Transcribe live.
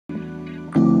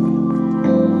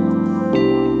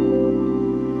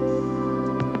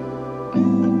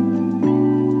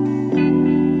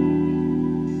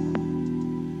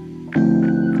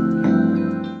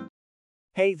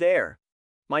Hey there!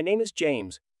 My name is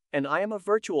James, and I am a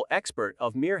virtual expert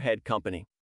of Merehead company.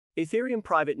 Ethereum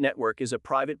Private Network is a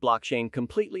private blockchain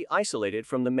completely isolated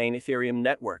from the main Ethereum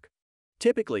network.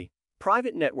 Typically,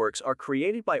 private networks are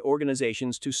created by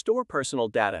organizations to store personal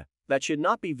data that should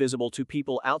not be visible to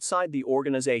people outside the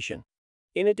organization.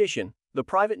 In addition, the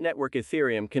private network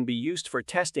Ethereum can be used for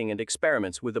testing and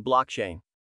experiments with the blockchain.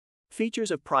 Features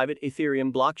of private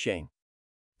Ethereum blockchain.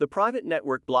 The private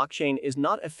network blockchain is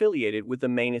not affiliated with the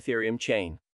main Ethereum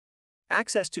chain.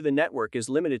 Access to the network is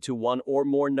limited to one or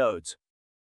more nodes.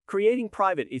 Creating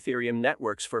private Ethereum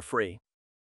networks for free.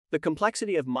 The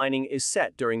complexity of mining is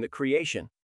set during the creation.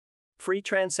 Free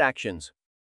transactions.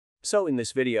 So in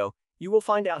this video, you will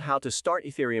find out how to start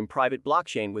Ethereum private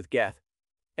blockchain with Geth,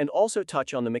 and also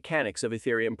touch on the mechanics of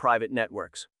Ethereum private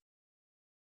networks.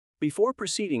 Before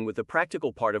proceeding with the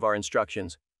practical part of our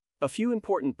instructions, a few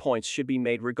important points should be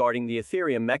made regarding the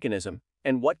Ethereum mechanism,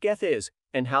 and what Geth is,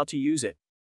 and how to use it.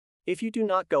 If you do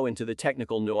not go into the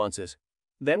technical nuances,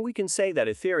 then we can say that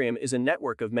Ethereum is a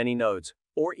network of many nodes,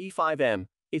 or E5M,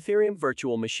 Ethereum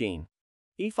Virtual Machine.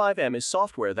 E5M is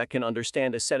software that can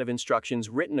understand a set of instructions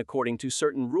written according to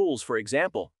certain rules, for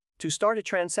example, to start a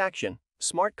transaction,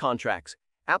 smart contracts,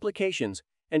 applications,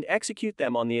 and execute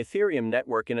them on the Ethereum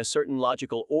network in a certain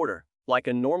logical order, like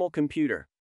a normal computer.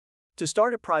 To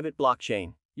start a private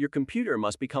blockchain, your computer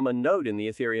must become a node in the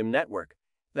Ethereum network.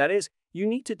 That is, you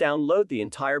need to download the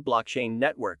entire blockchain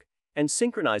network and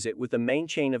synchronize it with the main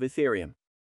chain of Ethereum.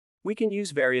 We can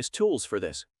use various tools for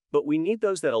this, but we need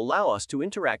those that allow us to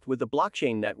interact with the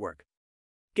blockchain network.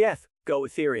 Geth, Go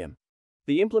Ethereum.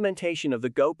 The implementation of the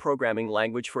Go programming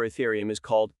language for Ethereum is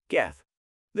called Geth.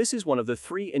 This is one of the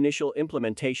three initial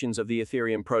implementations of the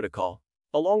Ethereum protocol,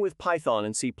 along with Python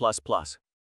and C++.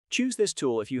 Choose this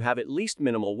tool if you have at least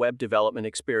minimal web development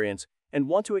experience and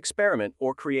want to experiment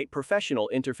or create professional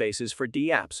interfaces for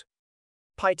dApps.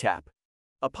 PyTap.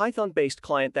 A Python-based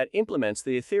client that implements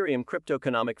the Ethereum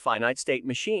cryptoeconomic finite state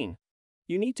machine.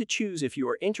 You need to choose if you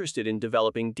are interested in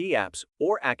developing dApps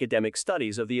or academic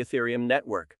studies of the Ethereum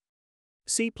network.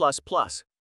 C++.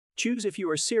 Choose if you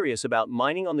are serious about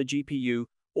mining on the GPU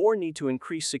or need to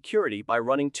increase security by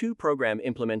running two program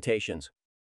implementations.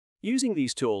 Using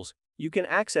these tools, you can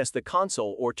access the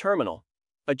console or terminal,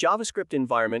 a JavaScript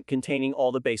environment containing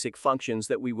all the basic functions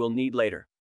that we will need later.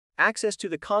 Access to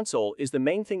the console is the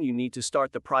main thing you need to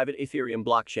start the private Ethereum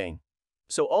blockchain,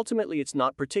 so ultimately it's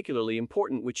not particularly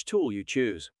important which tool you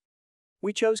choose.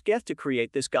 We chose Geth to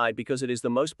create this guide because it is the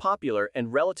most popular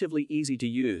and relatively easy to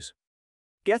use.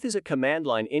 Geth is a command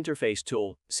line interface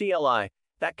tool, CLI,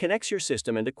 that connects your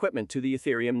system and equipment to the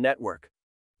Ethereum network.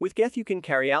 With Geth you can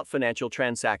carry out financial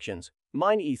transactions,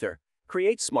 mine Ether,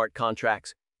 create smart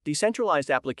contracts, decentralized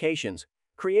applications,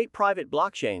 create private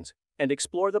blockchains, and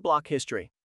explore the block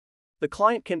history. The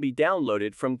client can be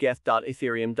downloaded from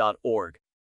geth.ethereum.org.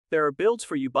 There are builds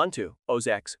for Ubuntu, OS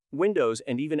X, Windows,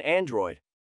 and even Android.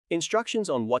 Instructions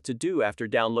on what to do after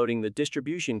downloading the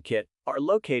distribution kit are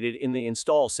located in the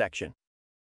Install section.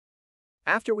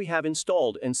 After we have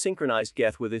installed and synchronized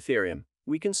Geth with Ethereum,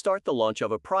 we can start the launch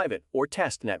of a private or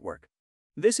test network.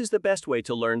 This is the best way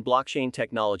to learn blockchain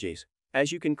technologies,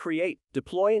 as you can create,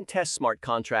 deploy, and test smart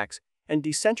contracts and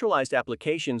decentralized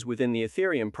applications within the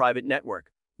Ethereum private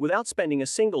network without spending a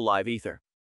single live Ether.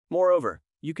 Moreover,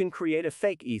 you can create a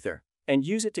fake Ether and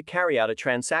use it to carry out a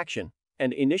transaction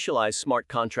and initialize smart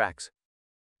contracts.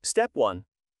 Step 1.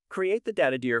 Create the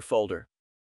data.dir folder.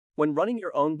 When running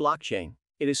your own blockchain,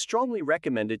 it is strongly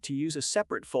recommended to use a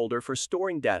separate folder for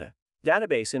storing data,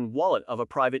 database, and wallet of a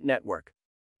private network.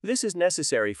 This is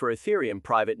necessary for Ethereum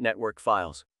private network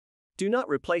files. Do not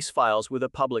replace files with a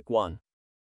public one.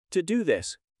 To do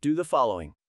this, do the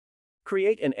following.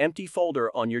 Create an empty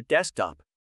folder on your desktop.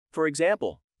 For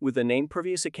example, with the name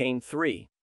PreviousAcane3.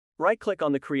 Right-click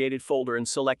on the created folder and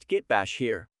select Git Bash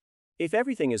here. If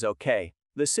everything is okay,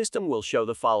 the system will show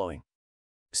the following.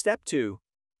 Step 2.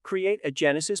 Create a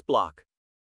Genesis block.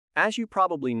 As you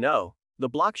probably know, the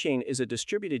blockchain is a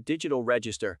distributed digital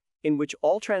register in which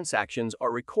all transactions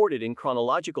are recorded in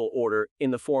chronological order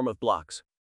in the form of blocks.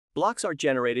 Blocks are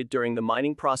generated during the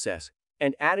mining process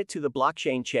and added to the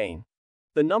blockchain chain.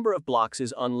 The number of blocks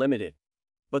is unlimited,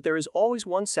 but there is always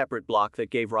one separate block that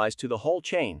gave rise to the whole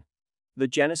chain, the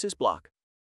Genesis block.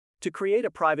 To create a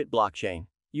private blockchain,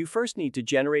 you first need to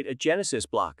generate a Genesis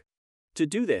block. To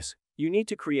do this, you need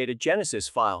to create a Genesis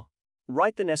file,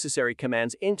 write the necessary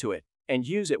commands into it, and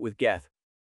use it with Geth.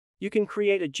 You can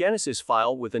create a Genesis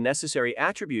file with the necessary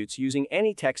attributes using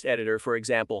any text editor, for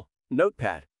example,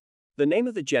 Notepad. The name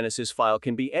of the Genesis file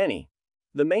can be any.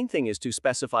 The main thing is to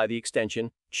specify the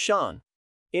extension, SHAN.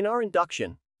 In our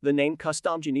induction, the name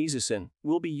custom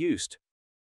will be used.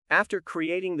 After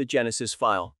creating the Genesis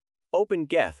file, open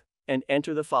Geth and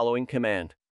enter the following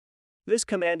command. This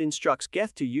command instructs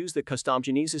Geth to use the custom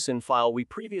file we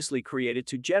previously created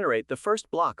to generate the first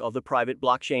block of the private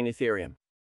blockchain Ethereum.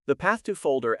 The path to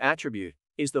folder attribute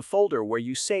is the folder where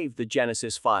you saved the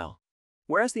Genesis file,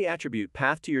 whereas the attribute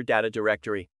path to your data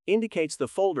directory indicates the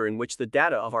folder in which the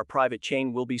data of our private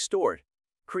chain will be stored,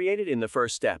 created in the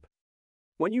first step.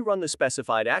 When you run the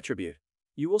specified attribute,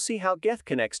 you will see how Geth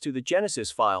connects to the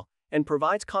Genesis file and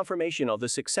provides confirmation of the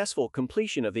successful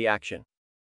completion of the action.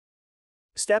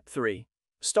 Step 3.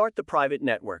 Start the private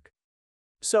network.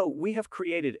 So, we have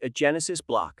created a Genesis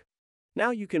block.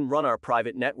 Now you can run our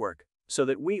private network, so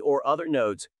that we or other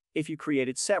nodes, if you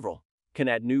created several, can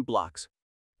add new blocks.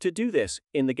 To do this,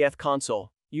 in the Geth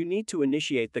console, you need to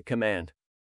initiate the command.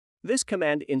 This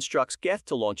command instructs Geth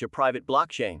to launch a private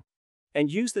blockchain and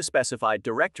use the specified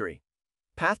directory.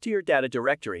 Path to your data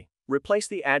directory, replace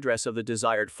the address of the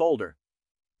desired folder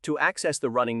to access the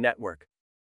running network.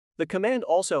 The command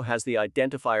also has the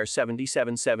identifier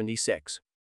 7776.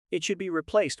 It should be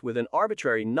replaced with an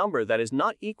arbitrary number that is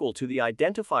not equal to the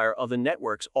identifier of the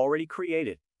networks already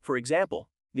created. For example,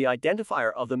 the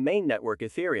identifier of the main network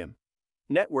Ethereum,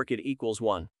 network it equals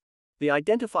 1. The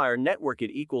identifier network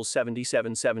it equals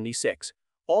 7776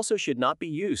 also should not be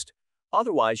used,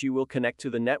 otherwise you will connect to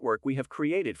the network we have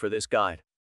created for this guide.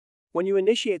 When you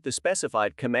initiate the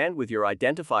specified command with your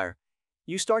identifier,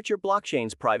 you start your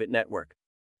blockchain's private network.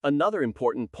 Another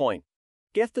important point: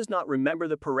 Geth does not remember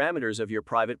the parameters of your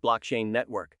private blockchain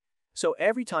network, so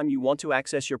every time you want to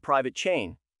access your private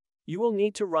chain, you will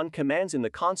need to run commands in the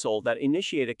console that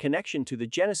initiate a connection to the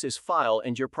Genesis file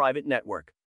and your private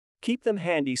network. Keep them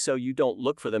handy so you don't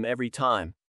look for them every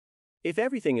time. If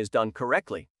everything is done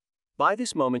correctly, by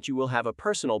this moment you will have a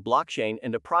personal blockchain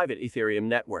and a private Ethereum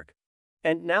network.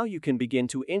 And now you can begin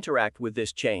to interact with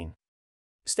this chain.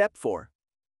 Step 4.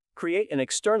 Create an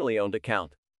externally owned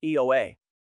account, EOA.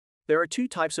 There are two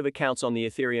types of accounts on the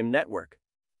Ethereum network: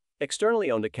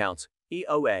 externally owned accounts,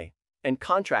 EOA, and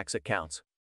contracts accounts.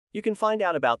 You can find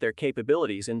out about their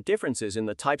capabilities and differences in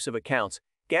the types of accounts,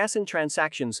 gas and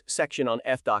transactions section on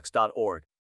fdocs.org.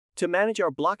 To manage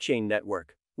our blockchain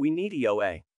network, we need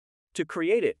EOA. To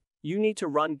create it, you need to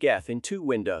run Geth in two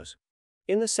windows.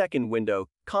 In the second window,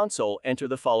 console, enter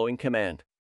the following command.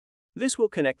 This will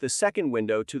connect the second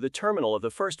window to the terminal of the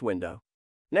first window.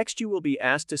 Next, you will be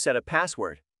asked to set a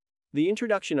password, the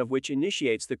introduction of which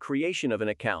initiates the creation of an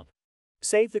account.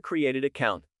 Save the created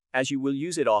account, as you will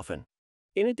use it often.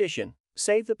 In addition,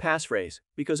 save the passphrase,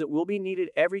 because it will be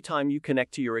needed every time you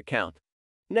connect to your account.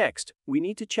 Next, we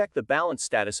need to check the balance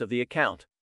status of the account.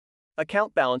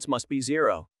 Account balance must be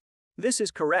 0. This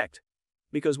is correct,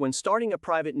 because when starting a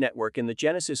private network in the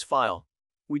Genesis file,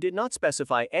 we did not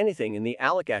specify anything in the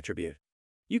alloc attribute.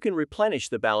 You can replenish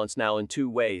the balance now in two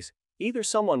ways: either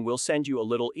someone will send you a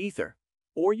little ether,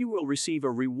 or you will receive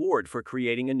a reward for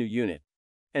creating a new unit.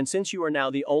 And since you are now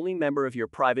the only member of your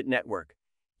private network,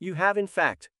 you have in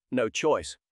fact no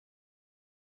choice.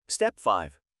 Step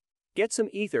 5. Get some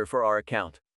ether for our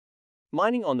account.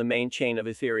 Mining on the main chain of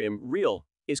Ethereum Real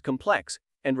is complex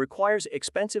and requires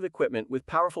expensive equipment with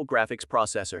powerful graphics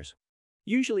processors.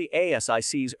 Usually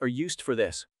ASICs are used for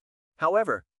this.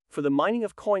 However, for the mining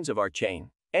of coins of our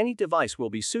chain, any device will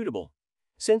be suitable,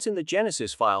 since in the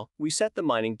Genesis file we set the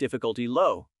mining difficulty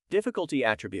low, difficulty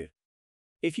attribute.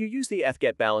 If you use the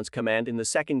ethgetBalance command in the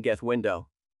second Geth window,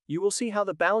 you will see how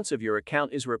the balance of your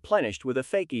account is replenished with a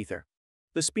fake ether.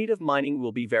 The speed of mining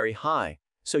will be very high,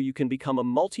 so you can become a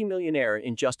multimillionaire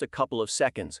in just a couple of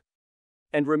seconds.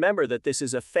 And remember that this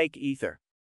is a fake ether.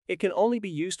 It can only be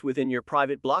used within your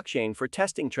private blockchain for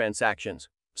testing transactions,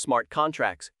 smart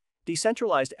contracts,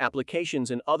 decentralized applications,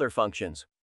 and other functions.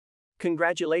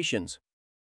 Congratulations!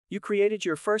 You created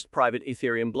your first private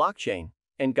Ethereum blockchain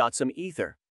and got some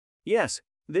ether. Yes,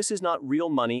 this is not real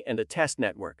money and a test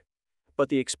network, but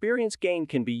the experience gained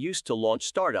can be used to launch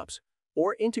startups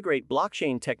or integrate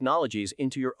blockchain technologies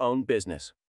into your own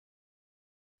business.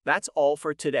 That's all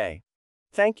for today.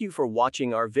 Thank you for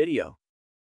watching our video.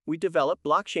 We develop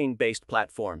blockchain-based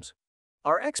platforms.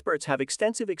 Our experts have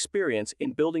extensive experience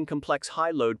in building complex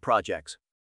high-load projects.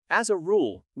 As a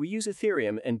rule, we use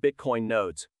Ethereum and Bitcoin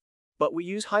nodes, but we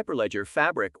use Hyperledger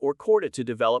Fabric or Corda to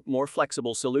develop more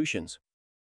flexible solutions.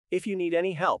 If you need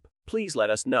any help, please let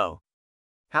us know.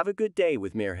 Have a good day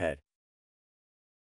with Merehead.